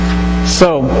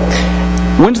So,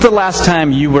 when's the last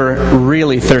time you were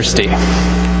really thirsty?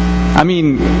 I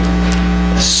mean,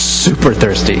 super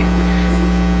thirsty. Do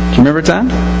you remember a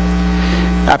time?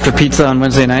 After pizza on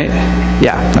Wednesday night?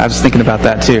 Yeah, I was thinking about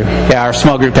that too. Yeah, our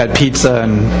small group had pizza,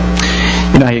 and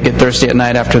you know how you get thirsty at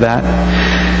night after that.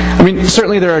 I mean,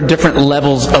 certainly there are different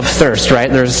levels of thirst,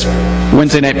 right? There's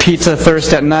Wednesday night pizza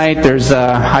thirst at night. There's,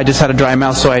 I just had a dry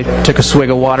mouth, so I took a swig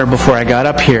of water before I got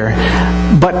up here.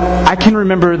 But I can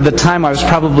remember the time I was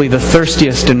probably the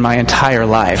thirstiest in my entire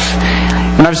life.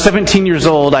 When I was 17 years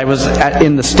old, I was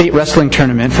in the state wrestling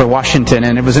tournament for Washington,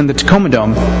 and it was in the Tacoma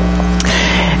Dome.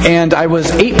 And I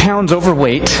was 8 pounds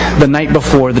overweight the night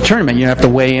before the tournament. You have to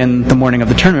weigh in the morning of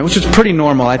the tournament, which is pretty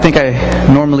normal. I think I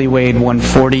normally weighed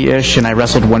 140-ish, and I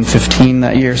wrestled 115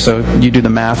 that year, so you do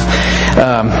the math.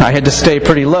 I had to stay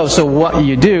pretty low. So what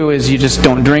you do is you just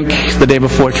don't drink the day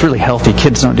before. It's really healthy.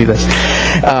 Kids don't do this.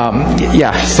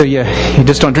 So you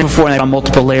just don't drink before. And I had on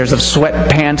multiple layers of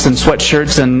sweatpants and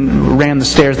sweatshirts and ran the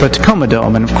stairs of the Tacoma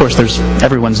Dome. And of course,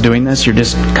 everyone's doing this. You're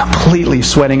just completely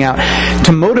sweating out.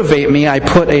 To motivate me, I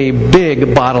put a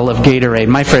big bottle of Gatorade.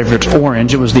 My favorite's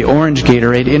orange. It was the orange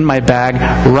Gatorade in my bag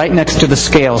right next to the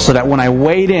scale, so that when I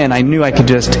weighed in, I knew I could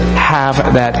just have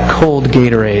that cold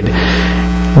Gatorade.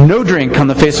 No drink on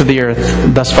the face of the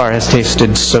earth thus far has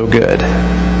tasted so good.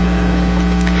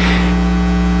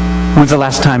 When's the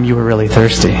last time you were really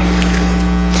thirsty?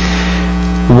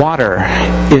 Water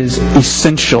is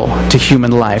essential to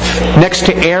human life. Next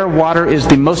to air, water is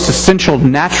the most essential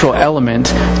natural element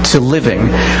to living.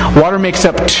 Water makes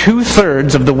up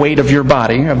 2/3 of the weight of your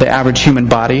body, of the average human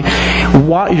body.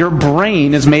 Your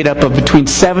brain is made up of between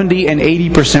 70 and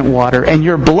 80% water, and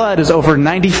your blood is over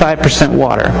 95%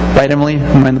 water. Right, Emily?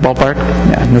 Am I in the ballpark?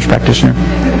 Yeah, nurse practitioner.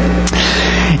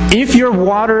 If your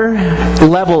water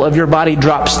level of your body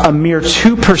drops a mere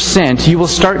 2%, you will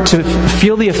start to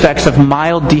feel the effects of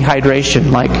mild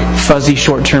dehydration, like fuzzy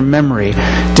short-term memory,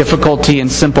 difficulty in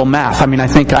simple math. I mean, I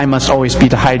think I must always be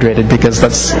dehydrated because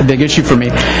that's a big issue for me.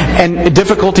 And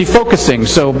difficulty focusing.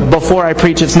 So before I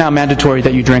preach, it's now mandatory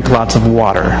that you drink lots of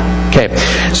water. Okay,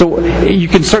 so you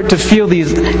can start to feel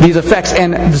these effects.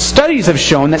 And the studies have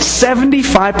shown that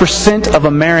 75% of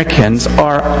Americans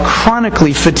are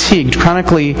chronically fatigued,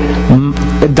 chronically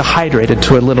dehydrated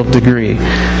to a little degree.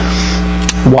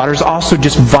 Water is also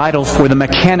just vital for the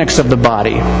mechanics of the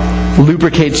body.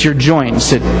 Lubricates your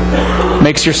joints. It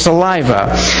makes your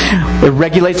saliva. It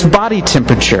regulates body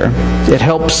temperature. It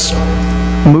helps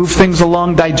move things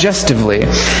along digestively.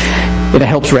 It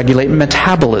helps regulate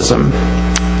metabolism.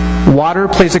 Water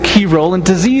plays a key role in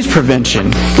disease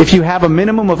prevention. If you have a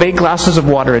minimum of 8 glasses of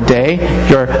water a day,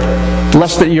 you're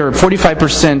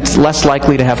 45% less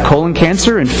likely to have colon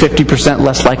cancer and 50%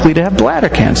 less likely to have bladder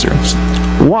cancer.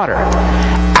 Water.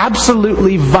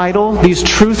 Absolutely vital. These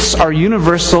truths are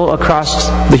universal across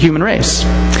the human race.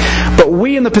 But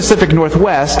we in the Pacific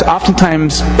Northwest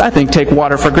oftentimes, I think, take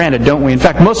water for granted, don't we? In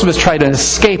fact, most of us try to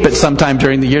escape it sometime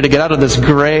during the year to get out of this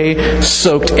gray,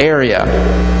 soaked area.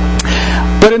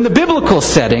 But in the biblical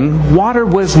setting, water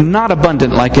was not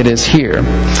abundant like it is here.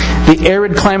 The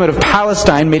arid climate of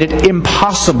Palestine made it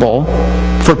impossible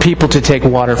for people to take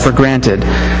water for granted.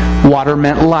 Water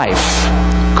meant life,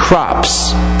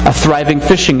 crops, a thriving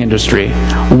fishing industry.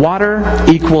 Water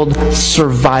equaled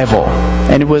survival.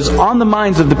 And it was on the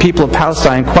minds of the people of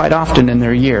Palestine quite often in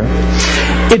their year.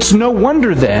 It's no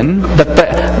wonder then that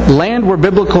the land where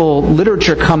biblical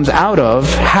literature comes out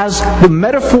of has the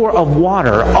metaphor of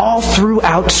water all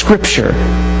throughout Scripture.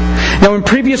 Now, in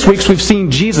previous weeks, we've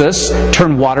seen Jesus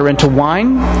turn water into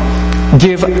wine,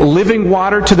 give living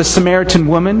water to the Samaritan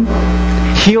woman,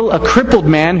 heal a crippled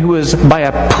man who is by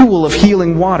a pool of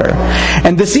healing water.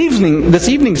 And this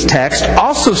evening's text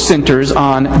also centers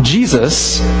on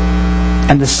Jesus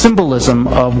and the symbolism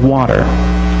of water.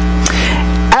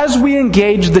 As we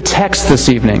engage the text this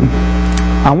evening,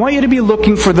 I want you to be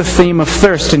looking for the theme of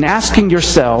thirst and asking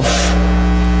yourself,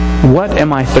 what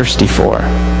am I thirsty for?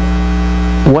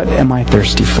 What am I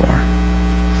thirsty for?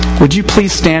 Would you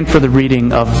please stand for the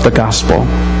reading of the Gospel?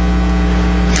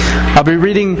 I'll be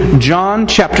reading John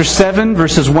chapter 7,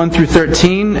 verses 1 through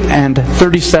 13 and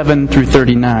 37 through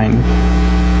 39.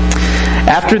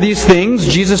 After these things,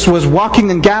 Jesus was walking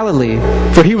in Galilee,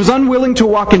 for he was unwilling to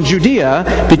walk in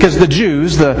Judea because the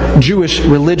Jews, the Jewish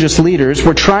religious leaders,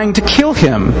 were trying to kill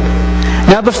him.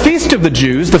 Now the feast of the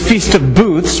Jews, the feast of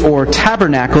booths or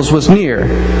tabernacles, was near.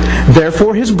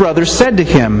 Therefore his brothers said to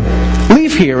him,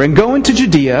 "Leave here and go into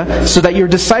Judea, so that your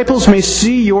disciples may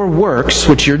see your works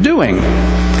which you're doing.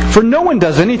 For no one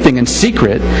does anything in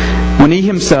secret when he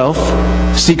himself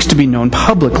seeks to be known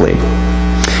publicly.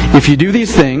 If you do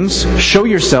these things, show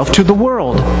yourself to the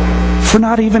world." for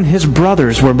not even his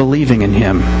brothers were believing in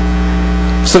him.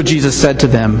 So Jesus said to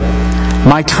them,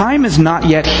 "My time is not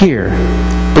yet here,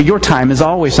 but your time is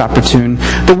always opportune.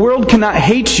 The world cannot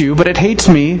hate you, but it hates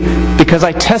me because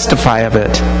I testify of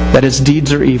it, that its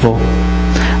deeds are evil.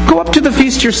 Go up to the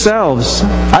feast yourselves.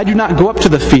 I do not go up to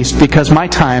the feast because my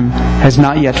time has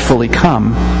not yet fully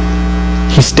come."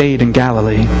 He stayed in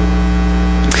Galilee.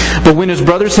 But when his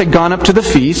brothers had gone up to the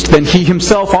feast, then he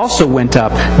himself also went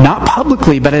up, not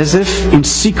publicly, but as if in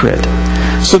secret.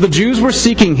 So the Jews were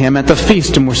seeking him at the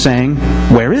feast and were saying,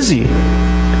 "Where is he?"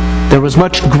 There was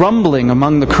much grumbling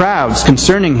among the crowds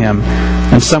concerning him,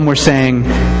 and some were saying,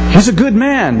 "He's a good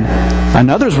man,"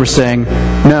 and others were saying,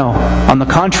 "No, on the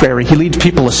contrary, he leads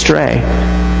people astray."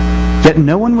 Yet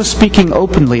no one was speaking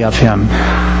openly of him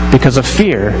because of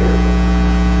fear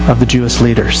of the Jewish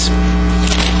leaders.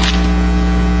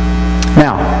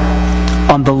 Now,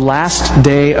 on the last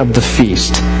day of the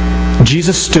feast,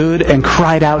 Jesus stood and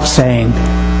cried out, saying,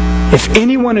 "If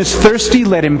anyone is thirsty,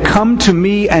 let him come to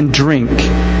me and drink.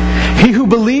 He who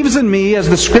believes in me, as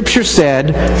the Scripture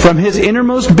said, from his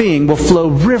innermost being will flow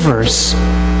rivers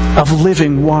of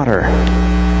living water."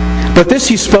 But this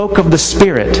he spoke of the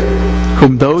Spirit,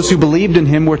 whom those who believed in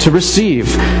him were to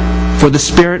receive, for the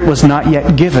Spirit was not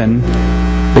yet given,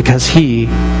 because he,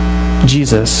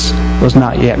 Jesus, was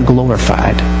not yet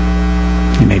glorified.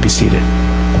 You may be seated.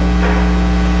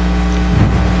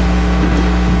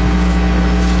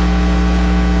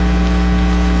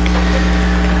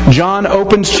 John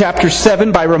opens chapter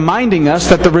 7 by reminding us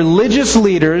that the religious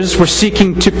leaders were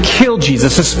seeking to kill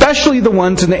Jesus, especially the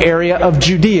ones in the area of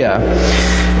Judea.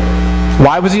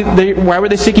 Why were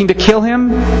they seeking to kill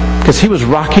him? Because he was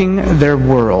rocking their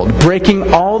world,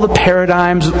 breaking all the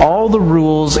paradigms, all the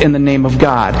rules in the name of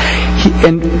God.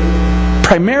 And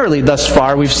primarily thus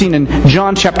far, we've seen in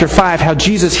John chapter 5 how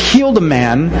Jesus healed a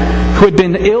man who had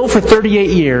been ill for 38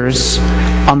 years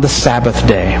on the Sabbath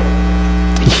day.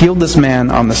 He healed this man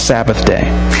on the Sabbath day.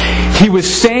 He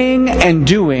was saying and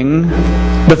doing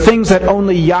the things that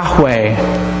only Yahweh,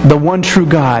 the one true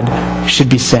God, should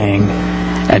be saying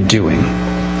and doing.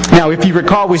 Now, if you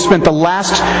recall, we spent the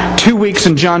last 2 weeks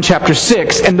in John chapter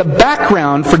 6, and the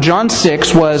background for John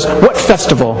 6 was what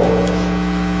festival?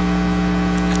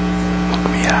 Look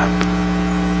me up.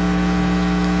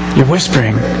 You're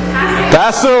whispering.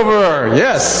 Passover!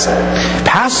 Yes!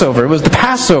 Passover. It was the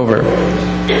Passover.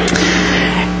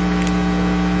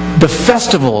 The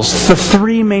festivals, the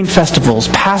three main festivals,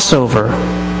 Passover,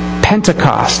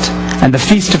 Pentecost, and the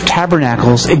Feast of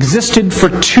Tabernacles, existed for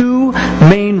two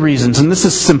main reasons, and this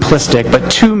is simplistic, but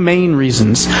two main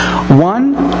reasons.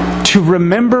 One, to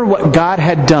remember what God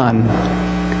had done.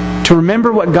 To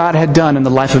remember what God had done in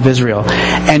the life of Israel.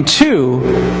 And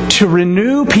two, to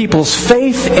renew people's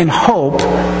faith and hope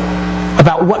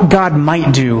about what God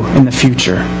might do in the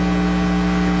future.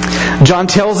 John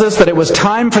tells us that it was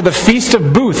time for the Feast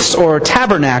of Booths, or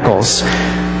Tabernacles.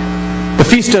 The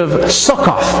Feast of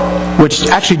Sukkoth, which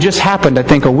actually just happened, I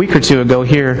think, a week or two ago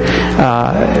here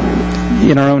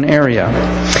in our own area.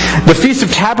 The Feast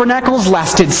of Tabernacles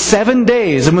lasted 7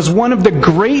 days and was one of the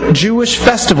great Jewish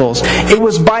festivals. It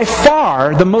was by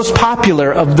far the most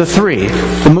popular of the three,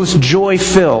 the most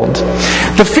joy-filled.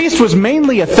 The feast was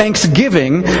mainly a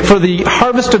thanksgiving for the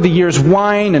harvest of the year's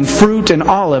wine and fruit and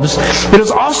olives. It was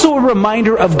also a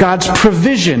reminder of God's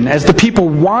provision as the people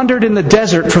wandered in the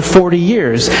desert for 40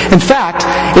 years. In fact,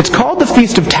 it's called the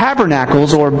Feast of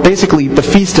Tabernacles, or basically the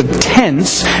Feast of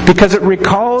Tents, because it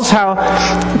recalls how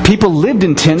people lived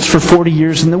in tents for 40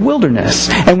 years in the wilderness.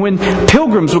 And when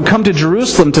pilgrims would come to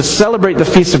Jerusalem to celebrate the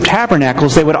Feast of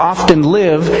Tabernacles, they would often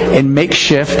live in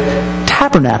makeshift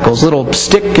tabernacles, little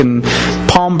stick and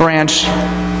palm branch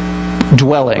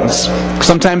dwellings.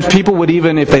 Sometimes people would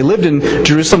even, if they lived in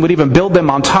Jerusalem, would even build them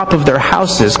on top of their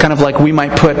houses, kind of like we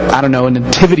might put, a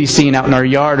nativity scene out in our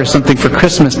yard or something for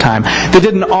Christmas time. They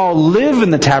didn't all live in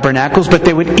the tabernacles, but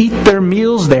they would eat their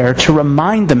meals there to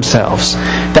remind themselves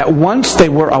that once they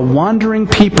were a wandering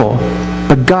people,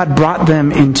 but God brought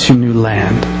them into new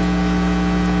land.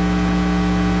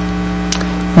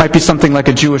 Might be something like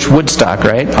a Jewish Woodstock,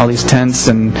 right? All these tents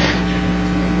and,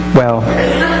 well,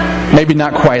 maybe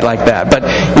not quite like that, but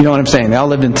you know what I'm saying. They all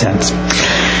lived in tents.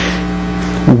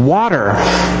 Water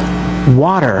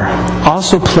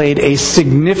also played a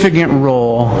significant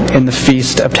role in the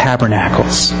Feast of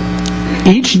Tabernacles.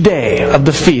 Each day of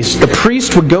the feast, the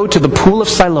priest would go to the pool of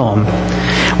Siloam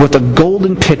with a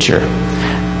golden pitcher.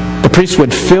 The priest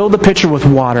would fill the pitcher with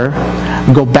water,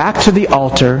 go back to the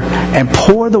altar, and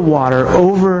pour the water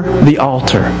over the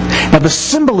altar. Now, the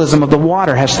symbolism of the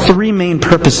water has three main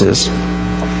purposes.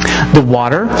 The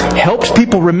water helped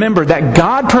people remember that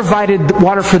God provided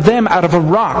water for them out of a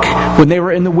rock when they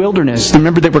were in the wilderness.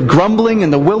 Remember, they were grumbling in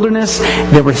the wilderness.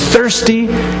 They were thirsty.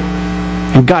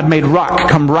 And God made rock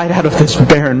come right out of this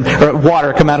barren, or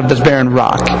water come out of this barren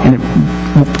rock. And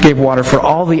it gave water for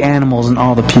all the animals and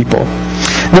all the people.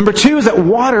 Number 2 is that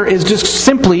water is just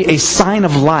simply a sign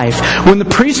of life. When the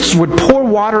priests would pour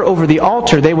water over the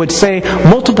altar, they would say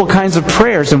multiple kinds of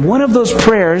prayers. And one of those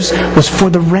prayers was for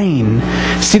the rain.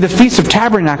 See, the Feast of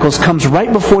Tabernacles comes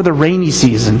right before the rainy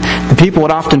season. The people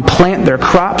would often plant their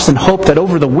crops and hope that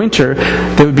over the winter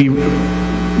they would be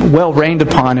well rained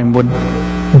upon and would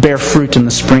bear fruit in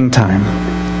the springtime.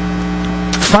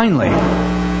 Finally,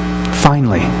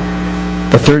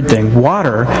 the third thing,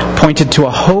 water pointed to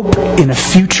a hope in a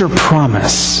future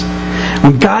promise.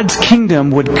 When God's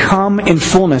kingdom would come in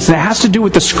fullness. And it has to do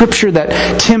with the scripture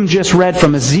that Tim just read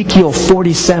from Ezekiel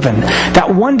 47.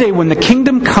 That one day when the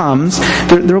kingdom comes,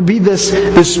 there will be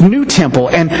this new temple.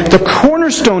 And the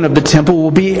cornerstone of the temple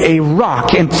will be a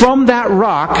rock. And from that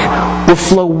rock will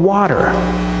flow water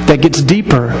that gets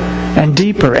deeper and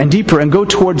deeper and deeper and go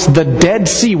towards the Dead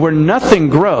Sea where nothing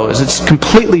grows. It's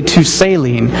completely too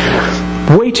saline.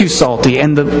 Way too salty,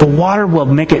 and the water will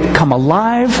make it come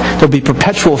alive. There'll be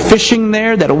perpetual fishing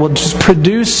there that will just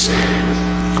produce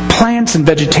plants and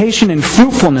vegetation and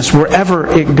fruitfulness wherever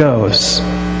it goes.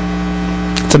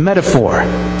 It's a metaphor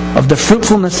of the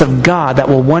fruitfulness of God that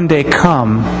will one day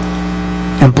come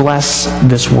and bless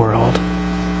this world.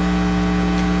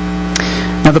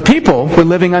 Now the people were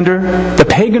living under the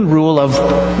pagan rule of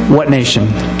what nation?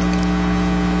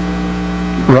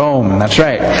 Rome, that's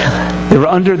right. They were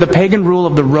under the pagan rule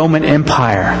of the Roman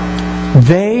Empire.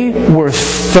 They were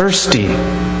thirsty.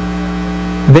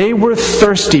 They were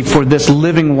thirsty for this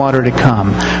living water to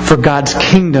come, for God's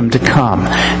kingdom to come.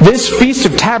 This Feast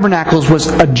of Tabernacles was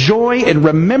a joy in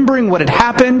remembering what had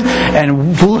happened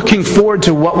and looking forward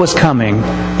to what was coming.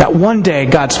 That one day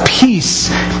God's peace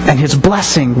and His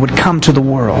blessing would come to the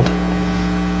world.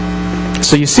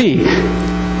 So you see,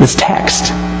 this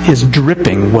text is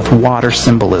dripping with water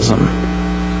symbolism.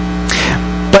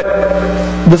 But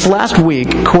this last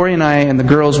week, Corey and I and the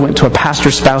girls went to a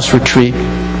pastor-spouse retreat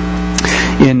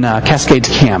in Cascades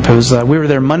Camp. It was we were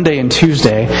there Monday and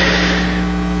Tuesday.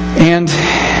 And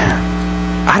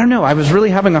I don't know, I was really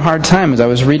having a hard time as I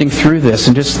was reading through this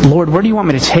and just, Lord, where do you want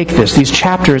me to take this? These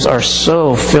chapters are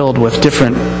so filled with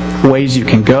different ways you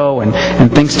can go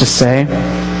and things to say.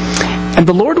 And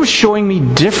the Lord was showing me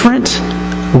different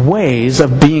ways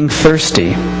of being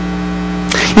thirsty.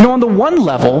 You know, on the one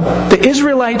level, the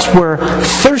Israelites were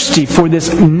thirsty for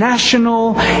this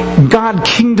national God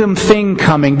kingdom thing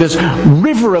coming, this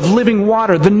river of living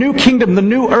water, the new kingdom, the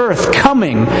new earth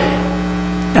coming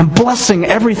and blessing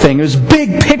everything. It was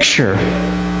big picture.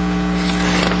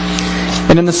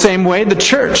 And in the same way, the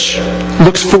church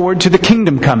looks forward to the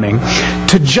kingdom coming,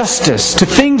 to justice, to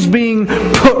things being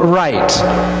put right.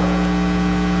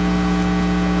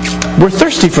 We're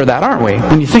thirsty for that, aren't we,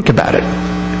 when you think about it?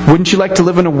 Wouldn't you like to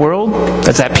live in a world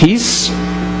that's at peace,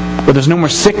 where there's no more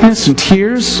sickness and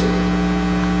tears?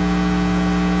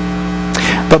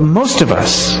 But most of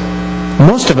us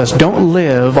don't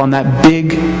live on that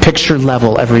big picture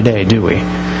level every day, do we?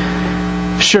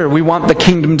 Sure, we want the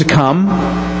kingdom to come,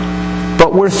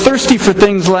 but we're thirsty for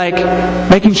things like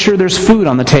making sure there's food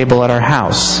on the table at our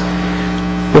house.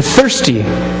 We're thirsty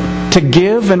to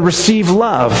give and receive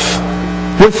love.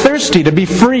 We're thirsty to be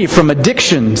free from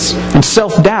addictions and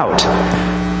self-doubt.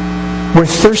 We're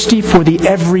thirsty for the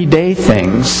everyday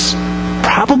things,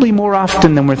 probably more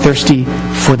often than we're thirsty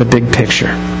for the big picture.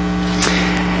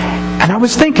 And I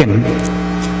was thinking,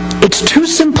 it's too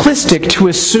simplistic to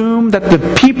assume that the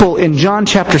people in John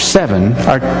chapter 7,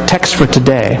 our text for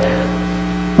today,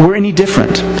 were any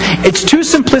different. It's too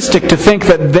simplistic to think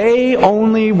that they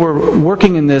only were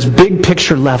working in this big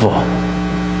picture level.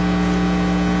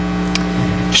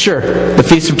 Sure, the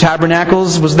Feast of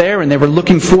Tabernacles was there and they were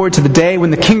looking forward to the day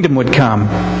when the kingdom would come.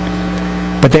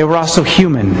 But they were also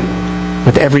human,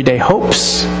 with everyday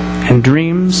hopes and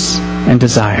dreams and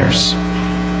desires.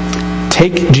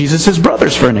 Take Jesus'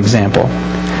 brothers for an example.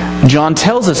 John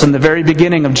tells us in the very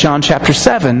beginning of John chapter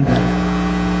 7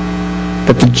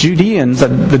 that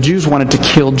the Jews wanted to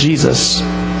kill Jesus.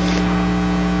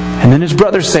 And then his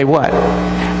brothers say what?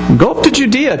 Go up to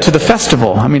Judea to the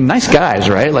festival. I mean, nice guys,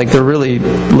 right? Like, they're really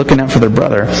looking out for their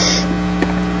brother.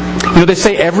 You know, they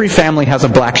say every family has a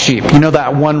black sheep. You know,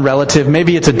 that one relative,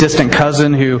 maybe it's a distant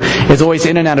cousin who is always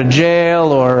in and out of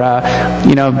jail, or,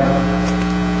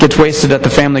 gets wasted at the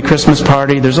family Christmas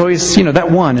party. There's always, that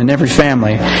one in every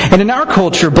family. And in our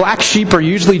culture, black sheep are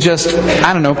usually just,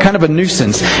 kind of a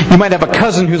nuisance. You might have a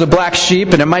cousin who's a black sheep,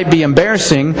 and it might be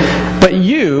embarrassing, but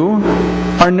you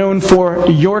are known for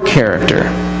your character.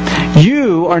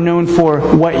 You are known for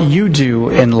what you do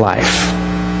in life.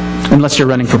 Unless you're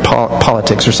running for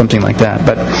politics or something like that.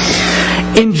 But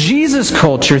in Jesus'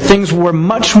 culture, things were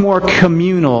much more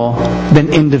communal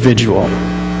than individual.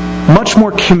 Much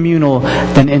more communal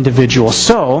than individual.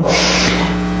 So,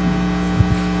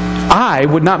 I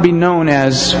would not be known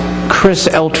as Chris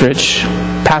Eltrich,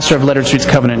 pastor of Leonard Street's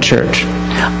Covenant Church.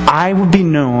 I would be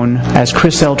known as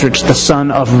Chris Eltrich, the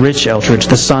son of Rich Eltrich,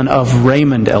 the son of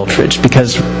Raymond Eltrich,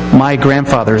 because my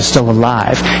grandfather is still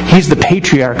alive. He's the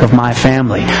patriarch of my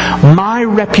family. My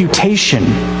reputation,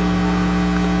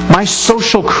 my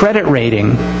social credit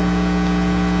rating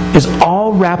is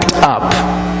all wrapped up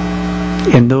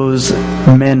in those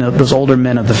older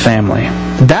men of the family.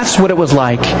 That's what it was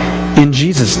like in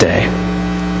Jesus' day.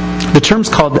 The term's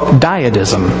called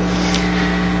dyadism.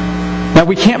 Now,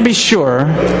 we can't be sure,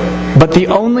 but the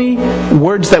only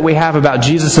words that we have about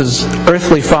Jesus'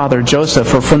 earthly father,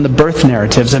 Joseph, are from the birth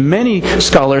narratives. And many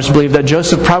scholars believe that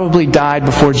Joseph probably died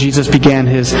before Jesus began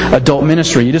his adult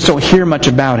ministry. You just don't hear much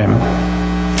about him.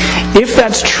 If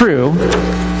that's true,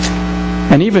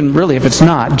 and even really if it's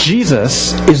not,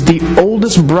 Jesus is the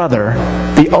oldest brother,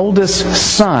 the oldest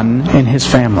son in his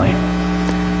family.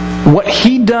 What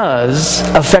he does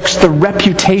affects the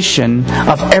reputation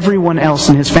of everyone else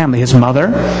in his family, his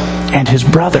mother and his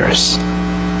brothers.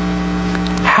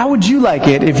 How would you like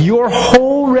it if your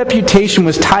whole reputation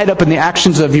was tied up in the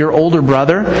actions of your older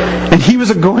brother and he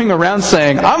was going around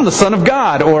saying, "I'm the Son of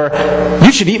God," or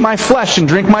 "You should eat my flesh and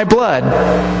drink my blood"?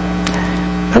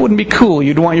 That wouldn't be cool.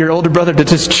 You'd want your older brother to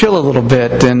just chill a little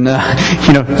bit and,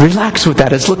 relax with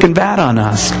that. It's looking bad on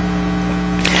us.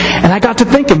 And I got to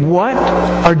thinking, what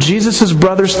are Jesus'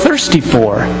 brothers thirsty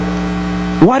for?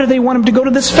 Why do they want him to go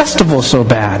to this festival so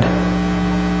bad?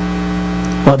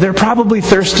 Well, they're probably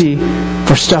thirsty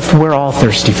for stuff we're all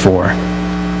thirsty for.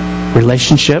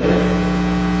 Relationship,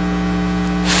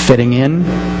 fitting in,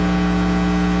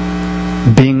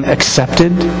 being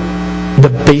accepted,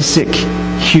 the basic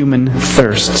human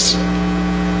thirsts.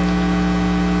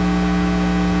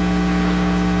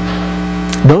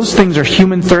 Those things are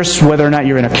human thirsts whether or not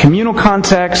you're in a communal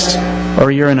context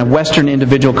or you're in a Western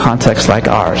individual context like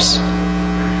ours.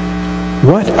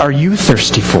 What are you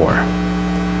thirsty for?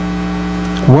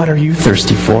 What are you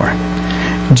thirsty for?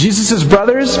 Jesus'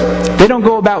 brothers, they don't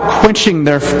go about quenching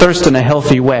their thirst in a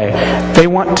healthy way. They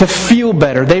want to feel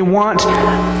better. They want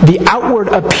the outward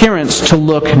appearance to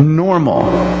look normal.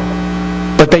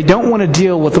 But they don't want to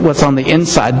deal with what's on the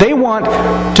inside. They want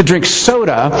to drink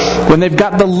soda when they've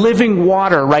got the living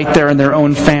water right there in their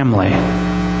own family.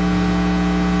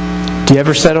 Do you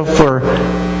ever settle for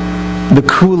the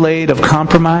Kool-Aid of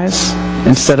compromise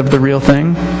instead of the real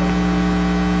thing?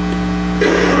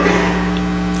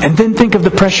 And then think of the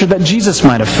pressure that Jesus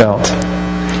might have felt.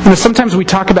 Sometimes we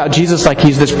talk about Jesus like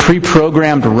he's this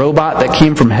pre-programmed robot that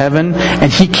came from heaven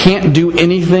and he can't do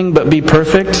anything but be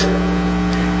perfect.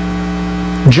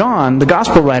 John, the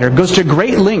gospel writer, goes to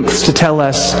great lengths to tell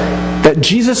us that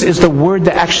Jesus is the Word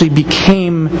that actually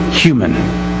became human.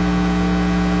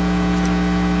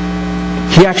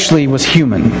 He actually was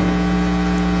human.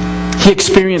 He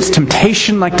experienced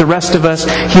temptation like the rest of us.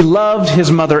 He loved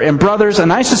his mother and brothers,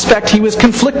 and I suspect he was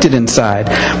conflicted inside.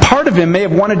 Part of him may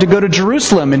have wanted to go to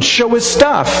Jerusalem and show his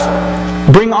stuff,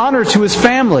 bring honor to his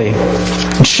family,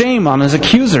 and shame on his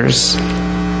accusers.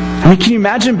 Can you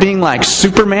imagine being like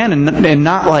Superman and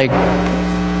not like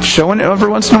showing it every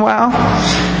once in a while?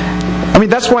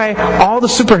 That's why all the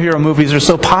superhero movies are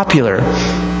so popular.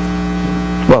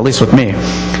 Well, at least with me.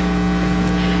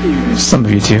 Some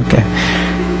of you too, okay.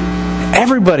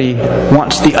 Everybody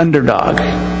wants the underdog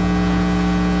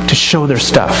to show their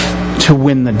stuff, to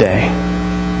win the day.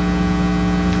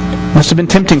 Must have been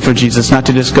tempting for Jesus not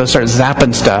to just go start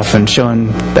zapping stuff and showing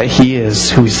that he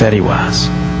is who he said he was.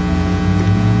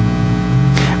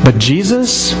 But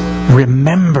Jesus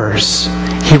remembers.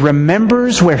 He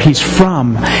remembers where he's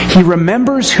from. He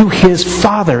remembers who his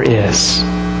Father is.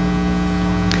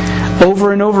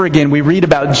 Over and over again, we read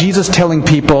about Jesus telling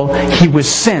people he was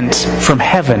sent from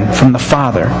heaven, from the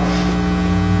Father.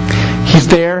 He's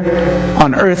there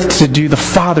on earth to do the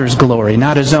Father's glory,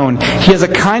 not his own. He has a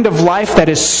kind of life that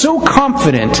is so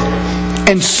confident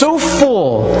and so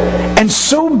full and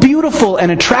so beautiful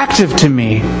and attractive to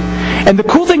me. And the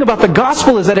cool thing about the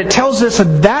gospel is that it tells us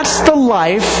that that's the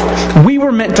life we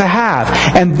were meant to have.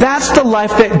 And that's the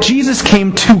life that Jesus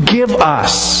came to give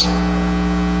us.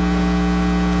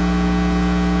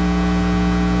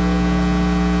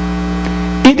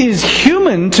 is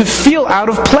human to feel out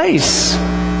of place,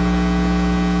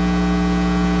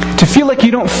 to feel like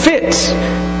you don't fit,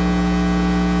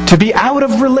 to be out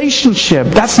of relationship.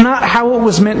 That's not how it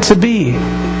was meant to be.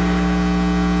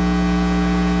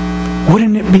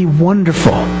 Wouldn't it be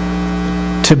wonderful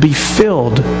to be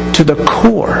filled to the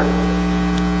core,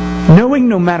 knowing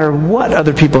no matter what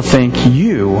other people think,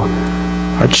 you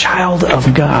are a child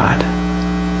of God?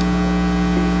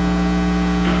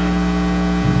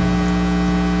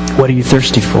 What are you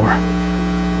thirsty for?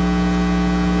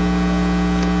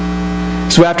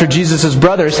 So after Jesus'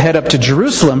 brothers head up to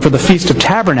Jerusalem for the Feast of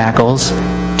Tabernacles,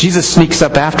 Jesus sneaks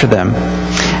up after them.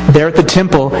 There at the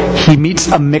temple, he meets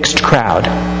a mixed crowd.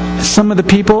 Some of the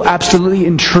people absolutely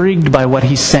intrigued by what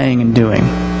he's saying and doing.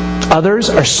 Others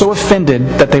are so offended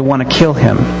that they want to kill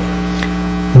him.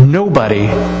 Nobody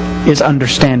is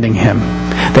understanding him.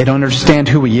 They don't understand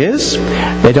who he is.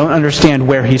 They don't understand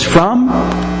where he's from.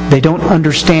 They don't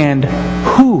understand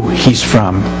who he's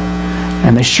from.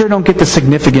 And they sure don't get the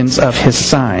significance of his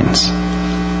signs.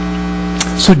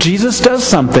 So Jesus does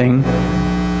something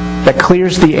that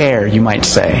clears the air, you might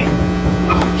say.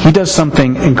 He does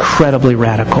something incredibly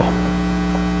radical.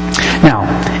 Now,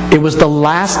 it was the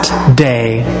last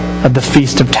day of the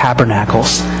Feast of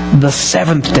Tabernacles, the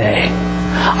seventh day.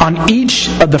 On each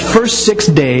of the first 6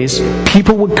 days,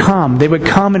 people would come. They would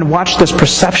come and watch this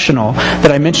processional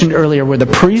that I mentioned earlier, where the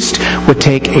priest would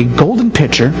take a golden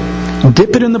pitcher,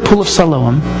 dip it in the pool of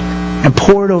Siloam, and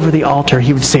pour it over the altar.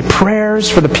 He would say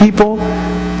prayers for the people,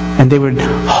 and they would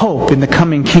hope in the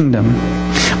coming kingdom.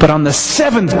 But on the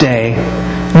seventh day,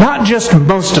 not just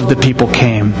most of the people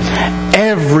came,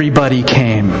 everybody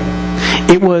came.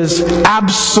 It was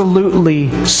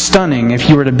absolutely stunning if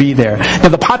you were to be there. Now,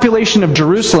 the population of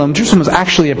Jerusalem was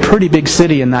actually a pretty big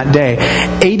city in that day.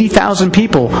 80,000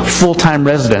 people, full-time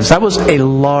residents. That was a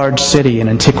large city in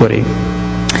antiquity.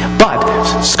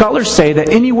 But scholars say that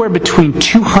anywhere between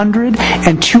 200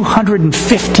 and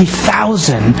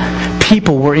 250,000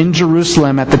 people were in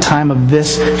Jerusalem at the time of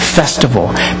this festival.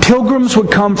 Pilgrims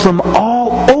would come from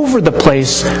all over the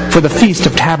place for the Feast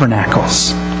of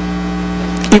Tabernacles.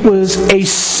 It was a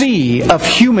sea of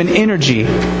human energy.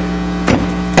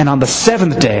 And on the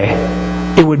seventh day,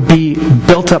 it would be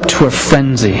built up to a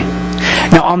frenzy.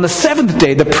 Now, on the seventh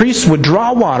day, the priests would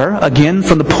draw water, again,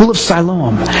 from the pool of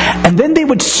Siloam. And then they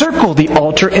would circle the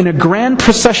altar in a grand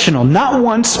processional, not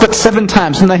once, but 7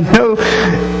 times. And I know,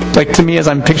 to me, as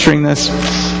I'm picturing this,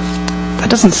 that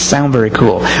doesn't sound very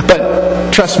cool.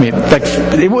 But trust me,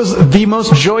 it was the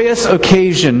most joyous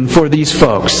occasion for these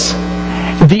folks.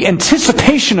 The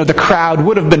anticipation of the crowd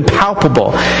would have been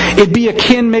palpable. It'd be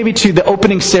akin maybe to the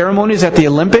opening ceremonies at the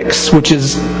Olympics, which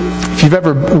is, if you've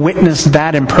ever witnessed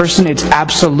that in person, it's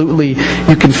absolutely,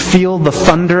 you can feel the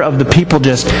thunder of the people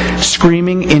just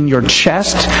screaming in your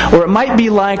chest. Or it might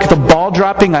be like the ball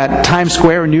dropping at Times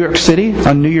Square in New York City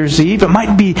on New Year's Eve. It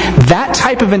might be that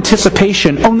type of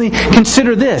anticipation. Only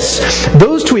consider this.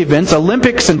 Those 2 events,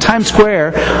 Olympics and Times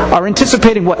Square, are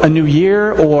anticipating a new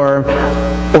year or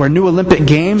a new Olympic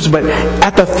Games, but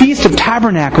at the Feast of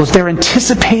Tabernacles, they're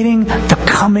anticipating the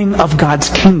coming of God's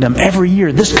kingdom every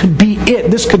year. This could be it.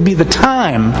 This could be the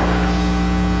time.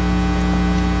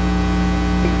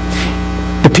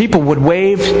 The people would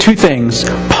wave 2 things: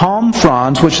 palm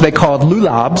fronds, which they called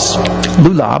lulabs,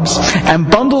 and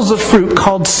bundles of fruit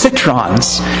called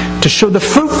citrons, to show the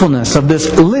fruitfulness of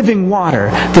this living water,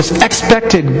 this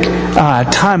expected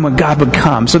time when God would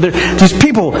come. So these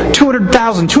people,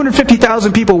 200,000,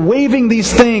 250,000 people waving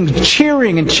these things,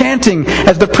 cheering and chanting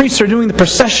as the priests are doing the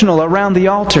processional around the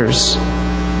altars.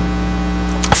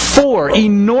 4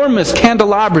 enormous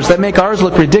candelabras that make ours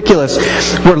look ridiculous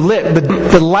were lit,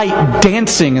 the light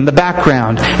dancing in the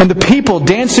background, and the people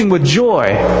dancing with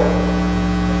joy.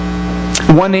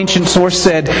 One ancient source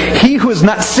said, "He who has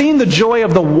not seen the joy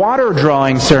of the water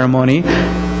drawing ceremony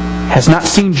has not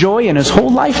seen joy in his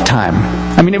whole lifetime."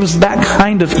 I mean, it was that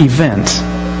kind of event.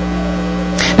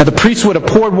 Now, the priests would have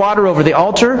poured water over the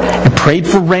altar and prayed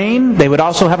for rain. They would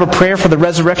also have a prayer for the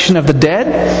resurrection of the dead,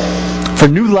 for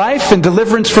new life and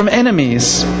deliverance from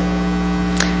enemies.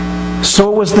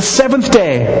 So it was the 7th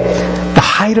day, the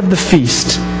height of the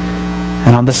feast.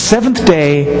 And on the 7th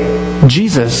day,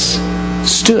 Jesus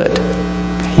stood.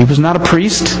 He was not a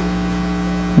priest.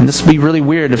 And this would be really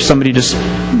weird if somebody just,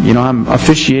 I'm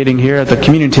officiating here at the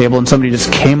communion table and somebody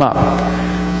just came up.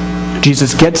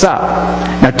 Jesus gets up.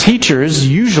 Now, teachers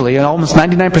usually, and almost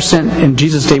 99% in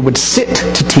Jesus' day, would sit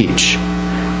to teach.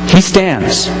 He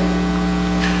stands.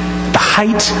 The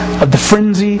height of the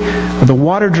frenzy of the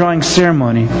water drawing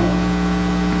ceremony.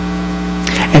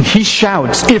 And he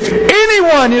shouts, "If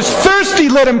anyone is thirsty,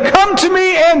 let him come to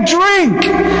me and drink.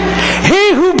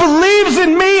 He who believes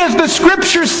in me, as the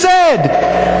Scripture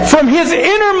said, from his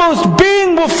innermost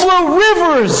being will flow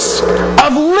rivers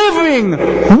of living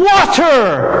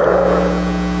water."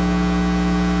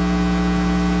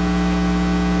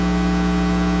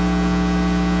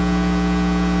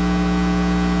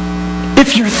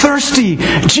 If you're thirsty,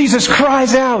 Jesus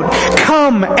cries out,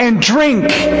 "Come and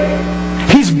drink."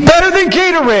 He's better than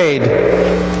Gatorade.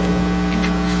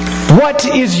 What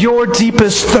is your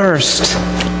deepest thirst?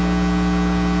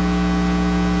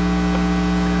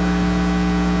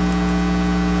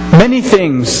 Many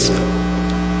things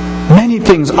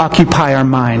occupy our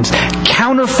minds.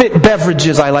 Counterfeit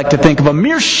beverages, I like to think of them.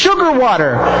 Mere sugar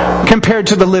water compared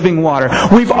to the living water.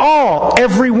 We've all,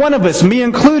 every one of us, me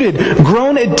included,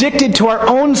 grown addicted to our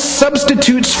own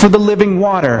substitutes for the living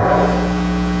water.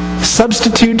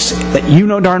 Substitutes that you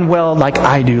know darn well, like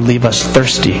I do, leave us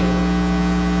thirsty.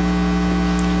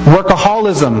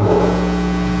 Workaholism,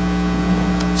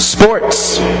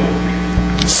 sports,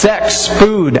 sex,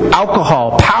 food,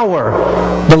 alcohol, power,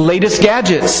 the latest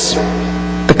gadgets,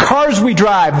 the cars we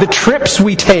drive, the trips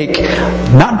we take.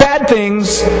 Not bad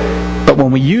things, but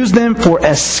when we use them for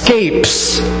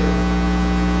escapes,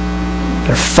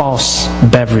 they're false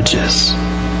beverages.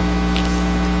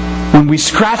 When we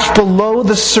scratch below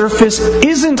the surface,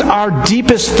 isn't our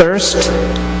deepest thirst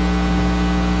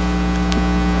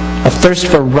a thirst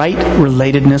for right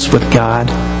relatedness with God?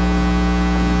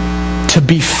 To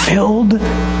be filled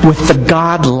with the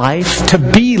God life, to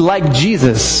be like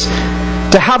Jesus,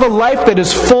 to have a life that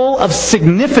is full of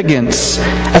significance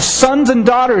as sons and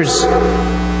daughters,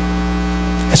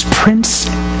 as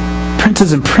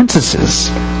princes and princesses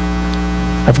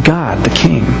of God the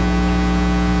King.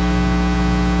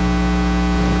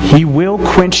 He will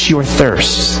quench your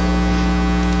thirst.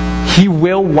 He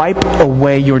will wipe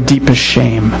away your deepest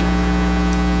shame.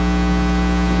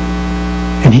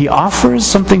 And He offers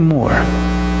something more,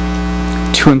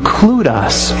 to include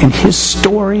us in His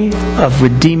story of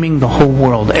redeeming the whole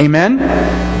world. Amen?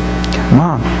 Come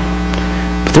on.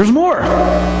 But there's more.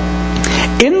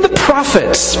 In the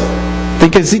prophets,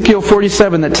 think Ezekiel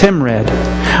 47 that Tim read,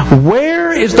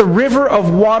 where is the river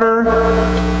of water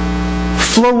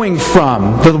flowing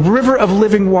from? The river of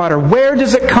living water. Where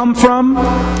does it come from?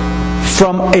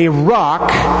 From a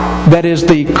rock that is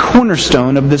the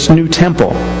cornerstone of this new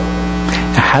temple.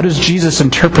 Now, how does Jesus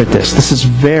interpret this? This is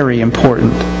very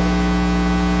important.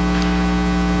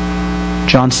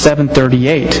 John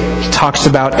 7:38, He talks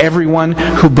about everyone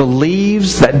who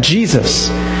believes that Jesus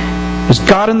is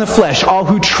God in the flesh, all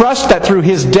who trust that through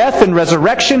His death and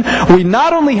resurrection, we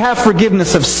not only have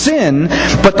forgiveness of sin,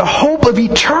 but the hope of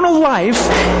eternal life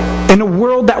in a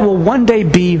world that will one day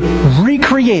be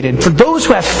recreated. For those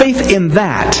who have faith in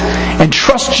that and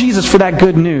trust Jesus for that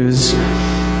good news,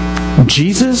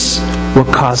 Jesus will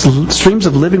cause streams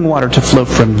of living water to flow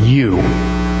from you.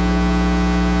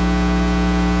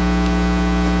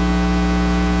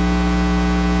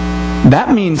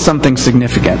 That means something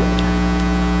significant.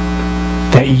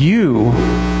 That you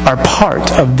are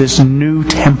part of this new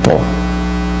temple.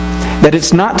 That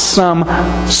it's not some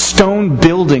stone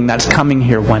building that's coming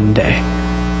here one day,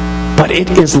 but it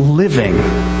is living,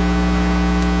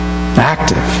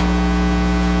 active.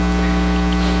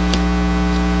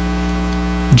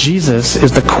 Jesus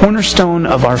is the cornerstone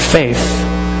of our faith,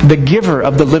 the giver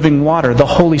of the living water, the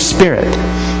Holy Spirit.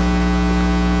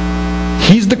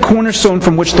 He's the cornerstone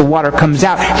from which the water comes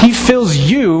out. He fills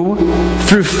you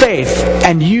through faith,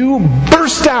 and you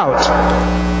burst out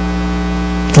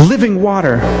living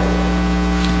water.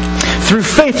 Through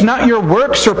faith, not your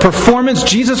works or performance,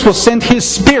 Jesus will send His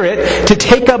Spirit to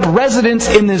take up residence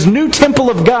in this new temple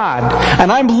of God.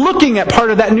 And I'm looking at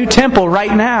part of that new temple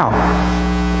right now.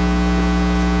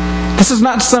 This is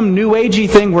not some new agey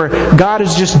thing where God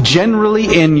is just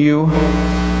generally in you.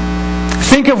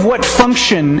 Think of what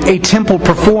function a temple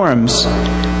performs.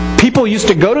 People used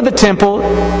to go to the temple,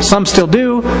 some still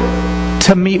do,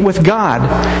 to meet with God,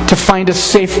 to find a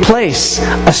safe place,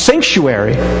 a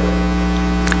sanctuary.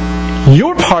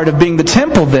 Your part of being the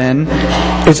temple, then,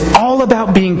 is all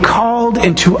about being called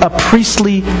into the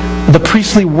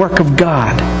priestly work of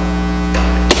God.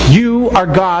 You are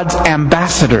God's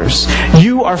ambassadors.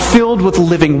 You are filled with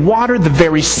living water, the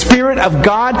very Spirit of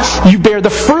God. You bear the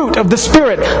fruit of the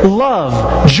Spirit: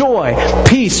 love, joy,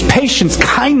 peace, patience,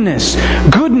 kindness,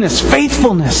 goodness,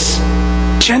 faithfulness,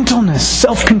 gentleness,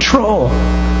 self-control.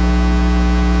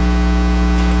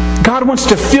 God wants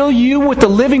to fill you with the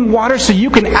living water so you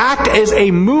can act as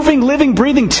a moving, living,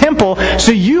 breathing temple,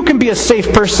 so you can be a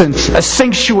safe person, a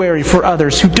sanctuary for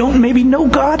others who don't maybe know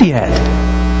God yet.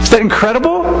 Is that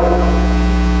incredible?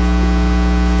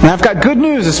 And I've got good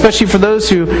news, especially for those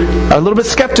who are a little bit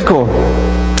skeptical.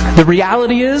 The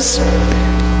reality is,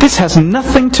 this has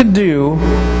nothing to do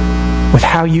with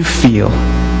how you feel.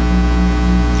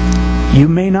 You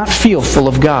may not feel full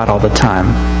of God all the time.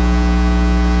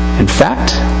 In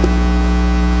fact,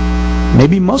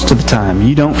 maybe most of the time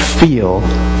you don't feel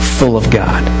full of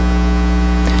God.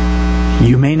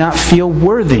 You may not feel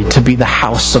worthy to be the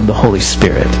house of the Holy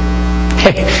Spirit.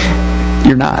 Hey,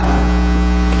 you're not.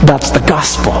 That's the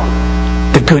gospel.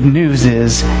 The good news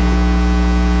is,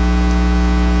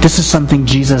 this is something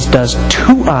Jesus does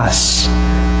to us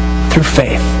through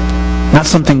faith, not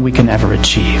something we can ever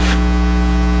achieve.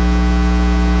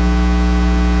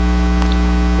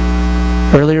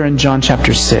 Earlier in John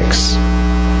chapter 6,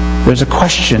 there's a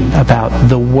question about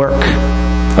the work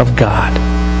of God.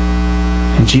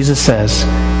 And Jesus says,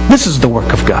 this is the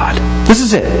work of God. This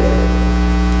is it.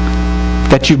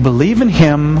 That you believe in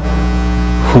Him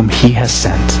whom He has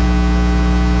sent.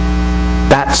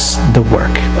 That's the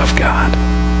work of God.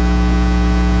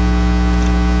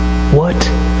 What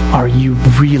are you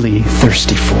really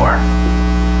thirsty for?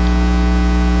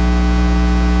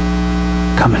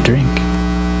 Come and drink.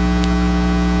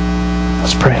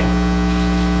 Let's pray.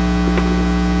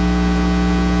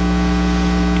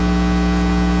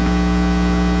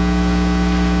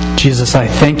 Jesus, I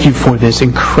thank you for this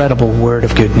incredible word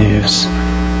of good news.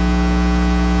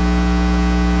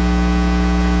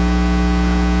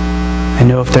 I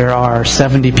know if there are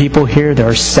 70 people here, there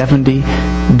are 70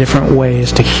 different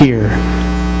ways to hear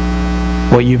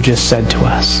what you've just said to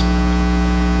us.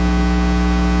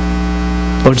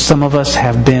 Lord, some of us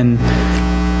have been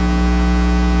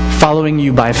following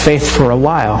you by faith for a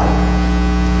while,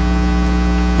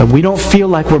 but we don't feel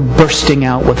like we're bursting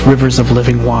out with rivers of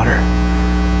living water.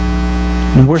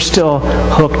 And we're still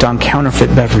hooked on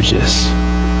counterfeit beverages.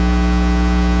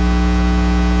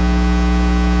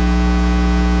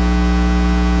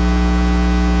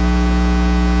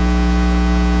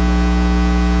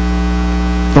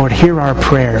 Lord, hear our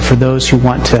prayer for those who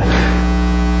want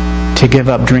to give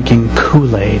up drinking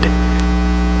Kool-Aid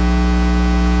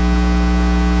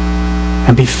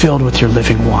and be filled with your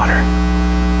living water.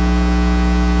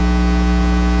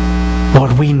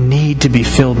 Lord, we need to be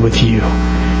filled with you.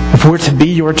 If we're to be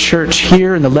your church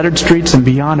here in the lettered streets and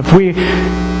beyond,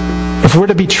 if we're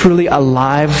to be truly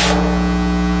alive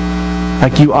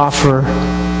like you offer,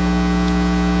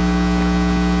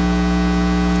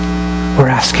 we're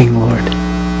asking, Lord,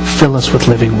 fill us with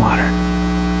living water.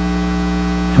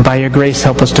 And by your grace,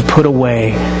 help us to put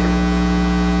away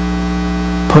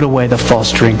the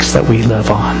false drinks that we live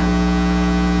on.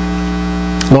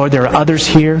 Lord, there are others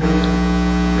here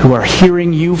who are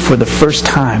hearing you for the first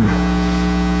time.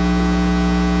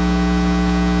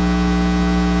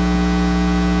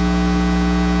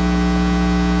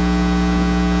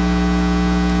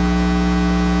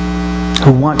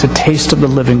 Who want to taste of the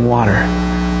living water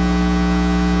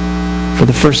for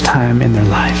the first time in their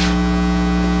life.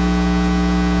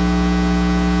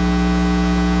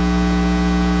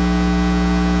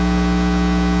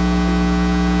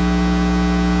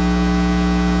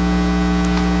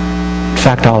 In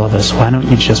fact, all of us, why don't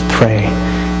you just pray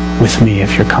with me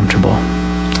if you're comfortable?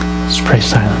 Just pray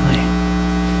silently.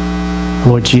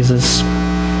 Lord Jesus,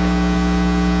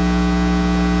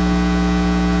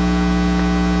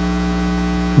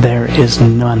 there is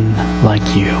none like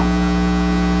you.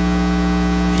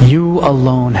 You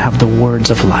alone have the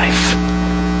words of life.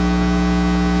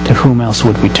 To whom else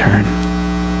would we turn?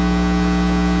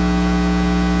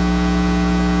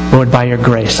 Lord, by your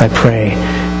grace, I pray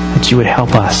that you would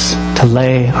help us to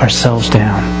lay ourselves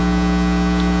down,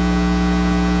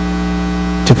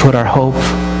 to put our hope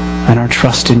and our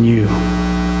trust in you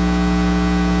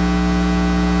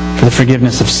for the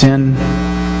forgiveness of sin,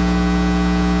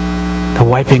 the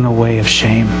wiping away of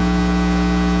shame,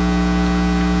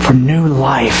 for new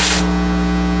life,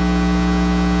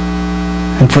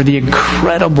 and for the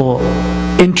incredible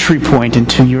entry point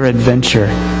into your adventure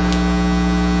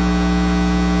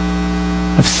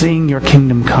of seeing your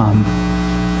kingdom come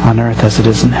on earth as it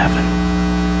is in heaven.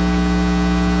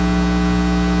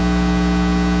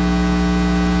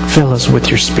 Fill us with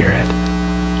your Spirit,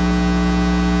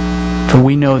 for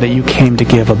we know that you came to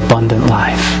give abundant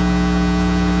life,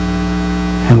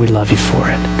 and we love you for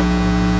it.